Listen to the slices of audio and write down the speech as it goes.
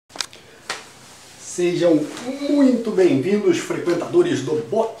Sejam muito bem-vindos, frequentadores do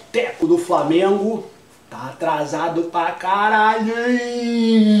Boteco do Flamengo. Tá atrasado pra caralho,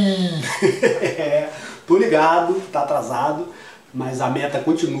 hein? Tô ligado, tá atrasado, mas a meta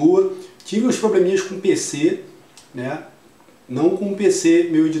continua. Tive uns probleminhas com o PC, né? Não com o PC,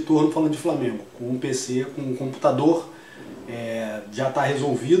 meu editor, não falando de Flamengo, com o PC, com o computador. Já está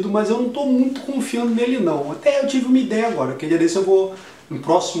resolvido, mas eu não estou muito confiando nele não. Até eu tive uma ideia agora, que dia desse eu vou, no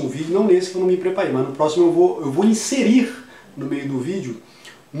próximo vídeo, não nesse que eu não me preparei, mas no próximo eu vou inserir no meio do vídeo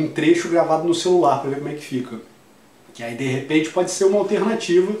um trecho gravado no celular para ver como é que fica. Que aí de repente pode ser uma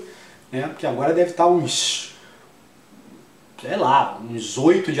alternativa, né? Porque agora deve estar uns, sei lá, uns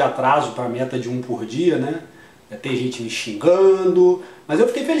 8 de atraso para a meta de 1 por dia, né? Tem gente me xingando, mas eu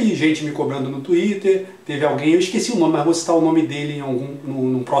fiquei feliz, gente me cobrando no Twitter, teve alguém, eu esqueci o nome, mas vou citar o nome dele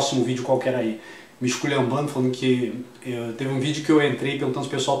num próximo vídeo qualquer aí, me esculhambando, falando que teve um vídeo que eu entrei perguntando se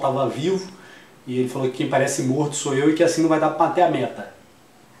o pessoal estava vivo, e ele falou que quem parece morto sou eu e que assim não vai dar para bater a meta.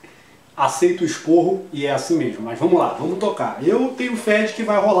 Aceito o esporro e é assim mesmo, mas vamos lá, vamos tocar. Eu tenho fé de que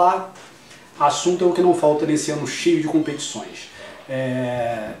vai rolar, assunto é o que não falta nesse ano cheio de competições.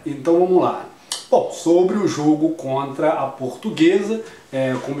 Então vamos lá. Bom, sobre o jogo contra a Portuguesa,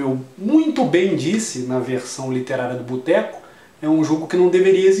 como eu muito bem disse na versão literária do Boteco, é um jogo que não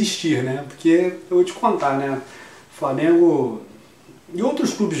deveria existir, né? Porque eu vou te contar, né? Flamengo e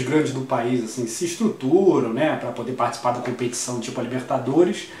outros clubes grandes do país assim, se estruturam, né, para poder participar da competição tipo a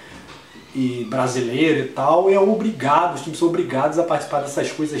Libertadores e brasileira e tal, e os times são obrigados a participar dessas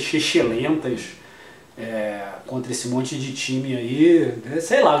coisas chechelentas. Contra esse monte de time aí,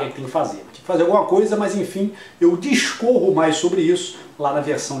 sei lá o que tem que fazer. Tem que fazer alguma coisa, mas enfim, eu discorro mais sobre isso lá na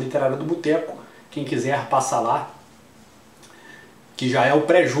versão literária do Boteco. Quem quiser, passa lá. Que já é o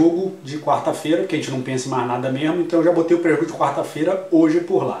pré-jogo de quarta-feira, porque a gente não pensa em mais nada mesmo, então eu já botei o pré-jogo de quarta-feira hoje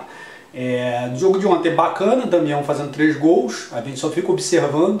por lá. O jogo de ontem é bacana, Damião fazendo 3 gols, a gente só fica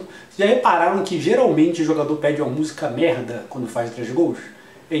observando. Já repararam que geralmente o jogador pede uma música merda quando faz 3 gols?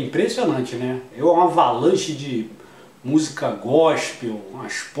 É impressionante, né? É uma avalanche de música gospel,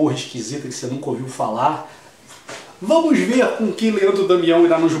 umas porra esquisitas que você nunca ouviu falar. Vamos ver com que Leandro Damião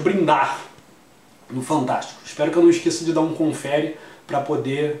irá nos brindar no Fantástico. Espero que eu não esqueça de dar um confere para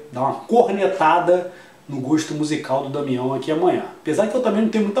poder dar uma cornetada no gosto musical do Damião aqui amanhã. Apesar que eu também não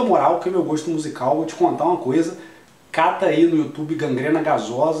tenho muita moral com o meu gosto musical, vou te contar uma coisa. Cata aí no YouTube Gangrena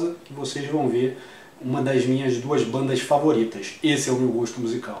Gasosa, que vocês vão ver uma das minhas 2 bandas favoritas. Esse é o meu gosto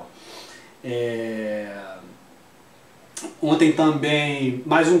musical. Ontem também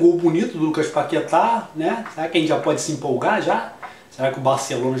mais um gol bonito do Lucas Paquetá, né? Será que a gente já pode se empolgar já? Será que o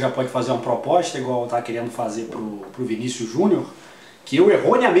Barcelona já pode fazer uma proposta igual está querendo fazer pro Vinícius Júnior? Que eu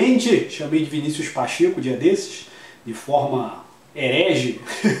erroneamente chamei de Vinícius Pacheco dia desses, de forma herege,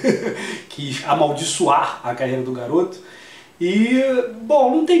 quis amaldiçoar a carreira do garoto. E,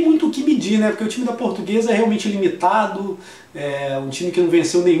 bom, não tem muito o que medir, né? Porque o time da Portuguesa é realmente limitado, um time que não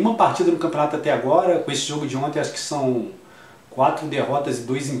venceu nenhuma partida no campeonato até agora. Com esse jogo de ontem, acho que são 4 derrotas e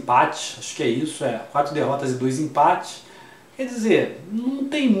 2 empates, acho que é isso, 4 derrotas e 2 empates. Quer dizer, não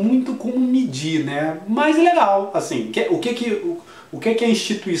tem muito como medir, né? Mas é legal, assim, o que a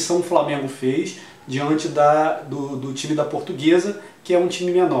instituição Flamengo fez diante do time da Portuguesa, que é um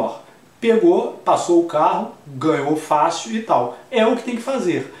time menor? Pegou, passou o carro, ganhou fácil e tal. É o que tem que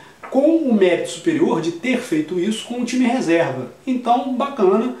fazer. Com o mérito superior de ter feito isso com o time reserva. Então,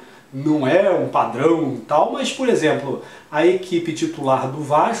 bacana, não é um padrão e tal, mas, por exemplo, a equipe titular do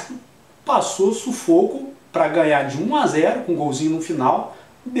Vasco passou sufoco para ganhar de 1 a 0 com um golzinho no final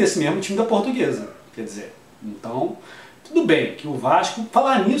desse mesmo time da Portuguesa. Quer dizer, então, tudo bem que o Vasco,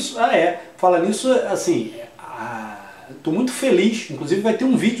 falar nisso, assim, estou muito feliz, inclusive vai ter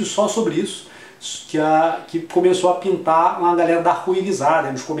um vídeo só sobre isso, que começou a pintar uma galera da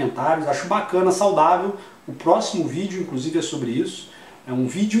arco-irizada nos comentários, acho bacana, saudável. O próximo vídeo, inclusive, é sobre isso, é um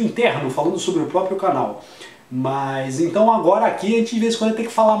vídeo interno, falando sobre o próprio canal. Mas, então agora aqui a gente de vez em quando tem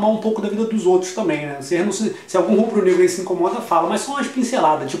que falar mal um pouco da vida dos outros também, né? Se algum rubro-negro aí se incomoda, fala, mas são umas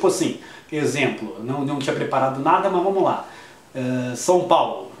pinceladas, tipo assim, exemplo, não tinha preparado nada, mas vamos lá. São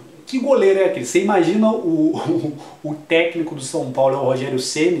Paulo. Que goleiro é aquele? Você imagina o técnico do São Paulo é o Rogério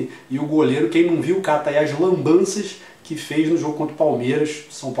Ceni e o goleiro, quem não viu, cata aí as lambanças que fez no jogo contra o Palmeiras.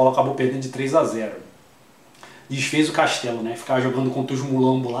 São Paulo acabou perdendo de 3 a 0. Desfez o castelo, né? Ficava jogando contra os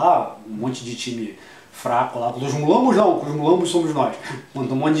mulambos lá, um monte de time fraco lá. Os mulambos não, os mulambos somos nós. Um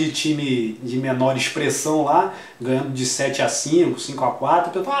monte de time de menor expressão lá, ganhando de 7 a 5, 5 a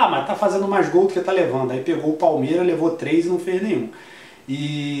 4. Eu falei, mas tá fazendo mais gol do que tá levando. Aí pegou o Palmeiras, levou 3 e não fez nenhum.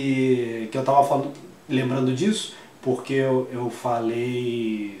 E que eu tava falando, lembrando disso, porque eu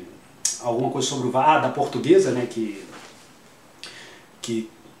falei alguma coisa sobre o da Portuguesa, né, que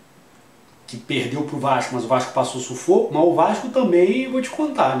perdeu pro Vasco, mas o Vasco passou sufoco. Mas o Vasco também, vou te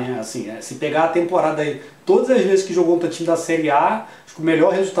contar, né, assim, se pegar a temporada aí, todas as vezes que jogou contra time da Série A, acho que o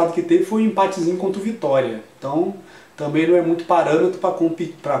melhor resultado que teve foi um empatezinho contra o Vitória. Então, também não é muito parâmetro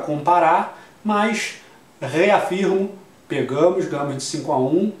para comparar, mas reafirmo, ganhamos de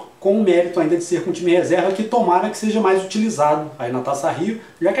 5-1, com o mérito ainda de ser com time reserva, que tomara que seja mais utilizado aí na Taça Rio,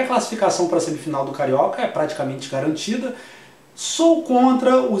 já que a classificação para a semifinal do Carioca é praticamente garantida. Sou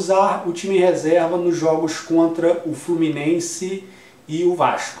contra usar o time reserva nos jogos contra o Fluminense e o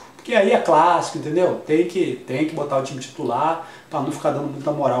Vasco, porque aí é clássico, entendeu? Tem que botar o time titular para não ficar dando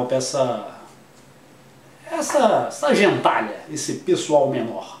muita moral para essa gentalha, esse pessoal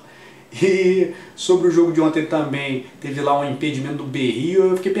menor. E sobre o jogo de ontem também, teve lá um impedimento do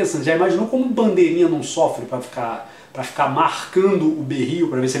Berrio. Eu fiquei pensando, já imaginou como o Bandeirinha não sofre para ficar marcando o Berrio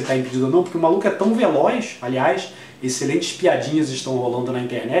para ver se ele está impedido ou não? Porque o maluco é tão veloz. Aliás, excelentes piadinhas estão rolando na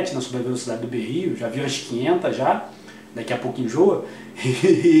internet, né, sobre a velocidade do Berrio. Já vi umas 500 já, daqui a pouco enjoa.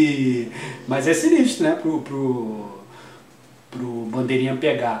 Mas é sinistro, né, pro Bandeirinha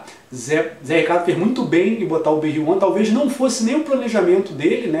pegar. Zé Ricardo fez muito bem em botar o Berrio ontem. Talvez não fosse nem o planejamento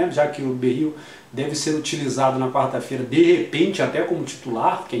dele, né, já que o Berrio deve ser utilizado na quarta-feira, de repente até como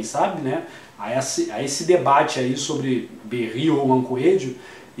titular, quem sabe, né? Há esse debate aí sobre Berrio ou Mancoedio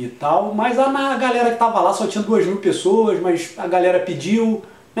e tal, mas a galera que estava lá só tinha 2.000 pessoas, mas a galera pediu,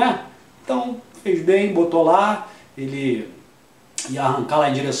 né? Então fez bem, botou lá. Ele ia arrancar lá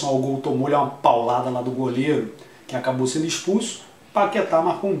em direção ao gol, tomou-lhe uma paulada lá do goleiro, que acabou sendo expulso. Paquetá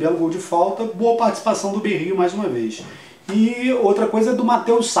marcou um belo gol de falta, boa participação do Berrio mais uma vez. E outra coisa é do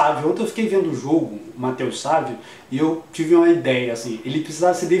Matheus Sávio. Ontem eu fiquei vendo o jogo, o Matheus Sávio, e eu tive uma ideia, assim, ele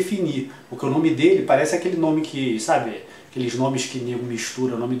precisava se definir, porque o nome dele parece aquele nome que, sabe, aqueles nomes que nego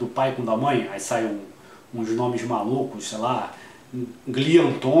mistura o nome do pai com o da mãe, aí saem uns nomes malucos, sei lá, Gli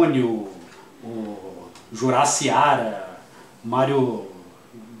Antônio, o Juraciara, Mário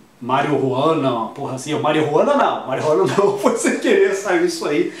Ruana, porra assim, o Mário Ruana não, foi sem querer, saiu isso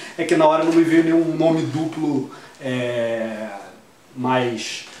aí, é que na hora não me veio nenhum nome duplo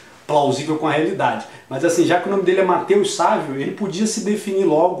mais plausível com a realidade. Mas assim, já que o nome dele é Matheus Sávio, ele podia se definir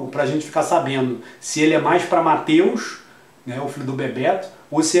logo pra gente ficar sabendo se ele é mais pra Matheus, né, o filho do Bebeto,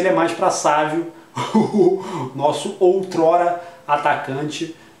 ou se ele é mais pra Sávio, o nosso outrora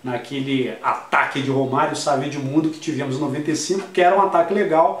atacante, naquele ataque de Romário, Sávio e Edmundo que tivemos em 95, que era um ataque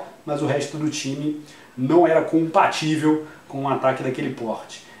legal, mas o resto do time não era compatível com um ataque daquele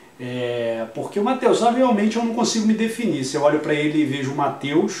porte. Porque o Matheus Sávio realmente eu não consigo me definir, se eu olho para ele e vejo o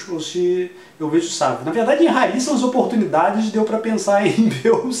Matheus ou se eu vejo o Sávio. Na verdade, em raríssimas oportunidades deu para pensar em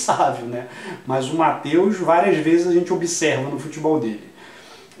ver o Sávio, né? Mas o Matheus, várias vezes a gente observa no futebol dele.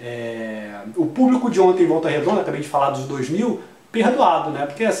 O público de ontem em Volta Redonda, acabei de falar dos 2.000, perdoado, né?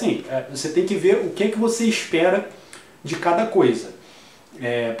 Porque assim, você tem que ver o que é que você espera de cada coisa.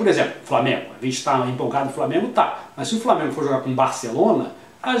 Por exemplo, Flamengo, a gente está empolgado no Flamengo, tá. Mas se o Flamengo for jogar com o Barcelona,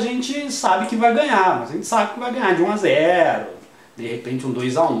 a gente sabe que vai ganhar, mas a gente sabe que vai ganhar de 1-0, de repente um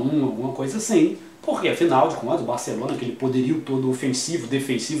 2-1, alguma coisa assim. Porque afinal de contas, o Barcelona, aquele poderio todo ofensivo,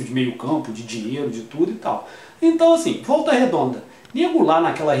 defensivo, de meio campo, de dinheiro, de tudo e tal. Então assim, Volta Redonda. Nego lá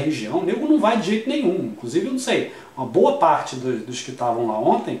naquela região, nego não vai de jeito nenhum. Inclusive, eu não sei, uma boa parte dos que estavam lá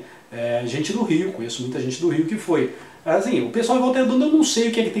ontem gente do Rio, conheço muita gente do Rio que foi. Assim, o pessoal de Volta Redonda eu não sei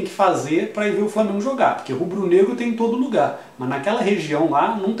o que é que tem que fazer para ir ver o Flamengo jogar, porque rubro-negro tem em todo lugar, mas naquela região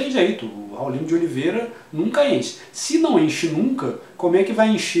lá não tem jeito, o Raulinho de Oliveira nunca enche. Se não enche nunca, como é que vai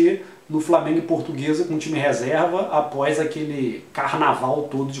encher no Flamengo e Portuguesa com time reserva após aquele carnaval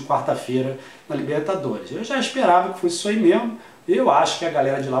todo de quarta-feira na Libertadores? Eu já esperava que fosse isso aí mesmo. Eu acho que a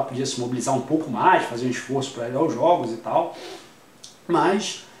galera de lá podia se mobilizar um pouco mais, fazer um esforço para ir aos jogos e tal,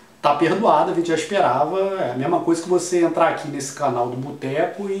 mas tá perdoado, a gente já esperava. É a mesma coisa que você entrar aqui nesse canal do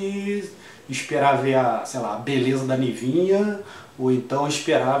Boteco e esperar ver sei lá, a beleza da Nivinha, ou então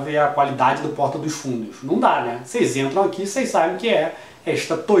esperar ver a qualidade do Porta dos Fundos. Não dá, né? Vocês entram aqui, vocês sabem que é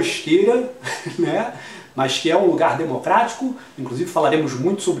esta tosqueira, né? Mas que é um lugar democrático, inclusive falaremos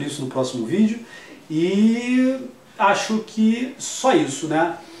muito sobre isso no próximo vídeo, e acho que só isso,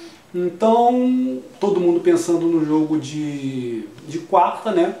 né? Então, todo mundo pensando no jogo de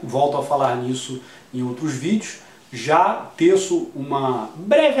quarta, né? Volto a falar nisso em outros vídeos. Já teço uma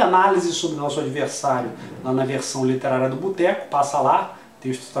breve análise sobre o nosso adversário lá na versão literária do Boteco. Passa lá, o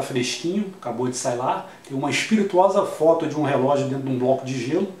texto está fresquinho, acabou de sair lá. Tem uma espirituosa foto de um relógio dentro de um bloco de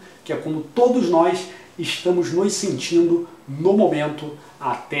gelo, que é como todos nós estamos nos sentindo no momento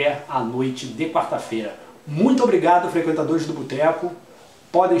até a noite de quarta-feira. Muito obrigado, frequentadores do Boteco.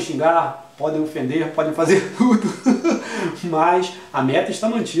 Podem xingar, podem ofender, podem fazer tudo, mas a meta está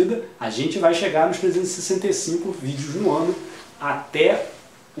mantida. A gente vai chegar nos 365 vídeos no ano até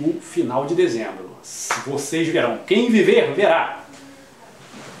o final de dezembro. Vocês verão. Quem viver, verá.